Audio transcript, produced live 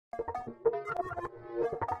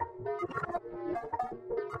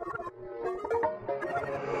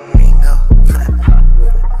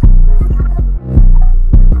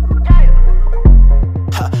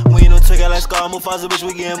Mufasa, bitch,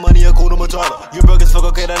 we getting money, a cool to Matala. You broke as fuck,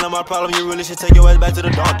 okay, that not my problem. You really should take your ass back to the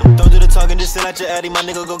doctor. Don't do the talking, just send out your addy. My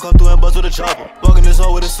nigga gon' come through and bust with a chopper. Walking this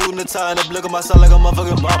hole with a suit and a tie and a blick on my side like a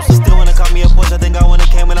motherfucking mobster. Still wanna call me a Porsche, I think I wanna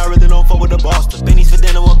came and I really don't fuck with the Boston. Benny's for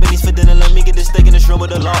dinner, want Benny's for dinner. Let me get this steak in the shrimp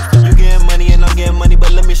with the lobster. You getting money and I'm getting money,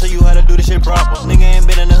 but let me show you how to do this shit proper. Nigga ain't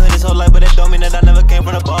been in the hood his whole life, but that don't mean that I never came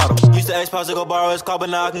from the bottom. Used to ask Pops to go borrow his car, but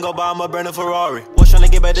now I can go buy him a brand new Ferrari. Was trying to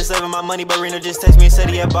get back to saving my money, but Rena just text me and said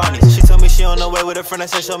he had Bonnie's. She told me she on the way with a friend, I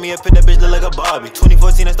said show me a pic, that bitch look like a Barbie.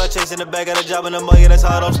 2014 I start chasing the bag, got a job in the mug, yeah, that's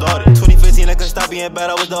how it all started. 2015 I couldn't stop being bad,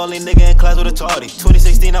 I was the only nigga in class with a tardy.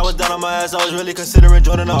 2016 I was down on my ass, I was really considering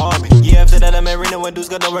joining the army. Yeah, after that I met Rena when dudes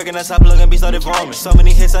got no work and that's how plug and B started forming. So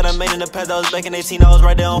many hits I done made in the past, I was back in 18, I was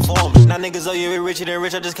right there on forming. Now niggas oh yeah, we richer than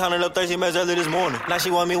rich, I just counted up 30 meds early this morning. Now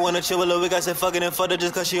she want me wanna chill with a week, I said fuck it and fuck her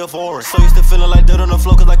just cause she a foreign. So used to feeling like dirt on the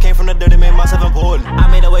floor cause I came from the dirt and made myself important. I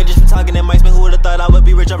made a way just for talking and mics, man, who would've thought I would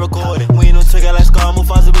be rich, I recorded. We ain't no trick, I like Scar,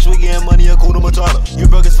 Mufasa, bitch, we getting money, a cool to Matala. You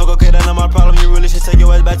broke as fuck, okay, that not my problem, you really should take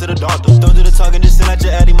your ass back to the doctor. Don't do the talking, just send out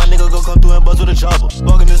your addy, my nigga gon' come through and bust with a chopper.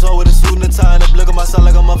 Walking this hole with a suit and a tie and a blick on my side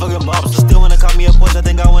like a motherfucking mobster. Still wanna call me a Porsche, I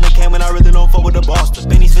think I wanna came and I really don't fuck with the Boston.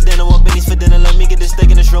 Benny's for dinner, want Benny's for dinner, let me get this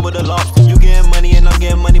steak in the shrimp with the lobster.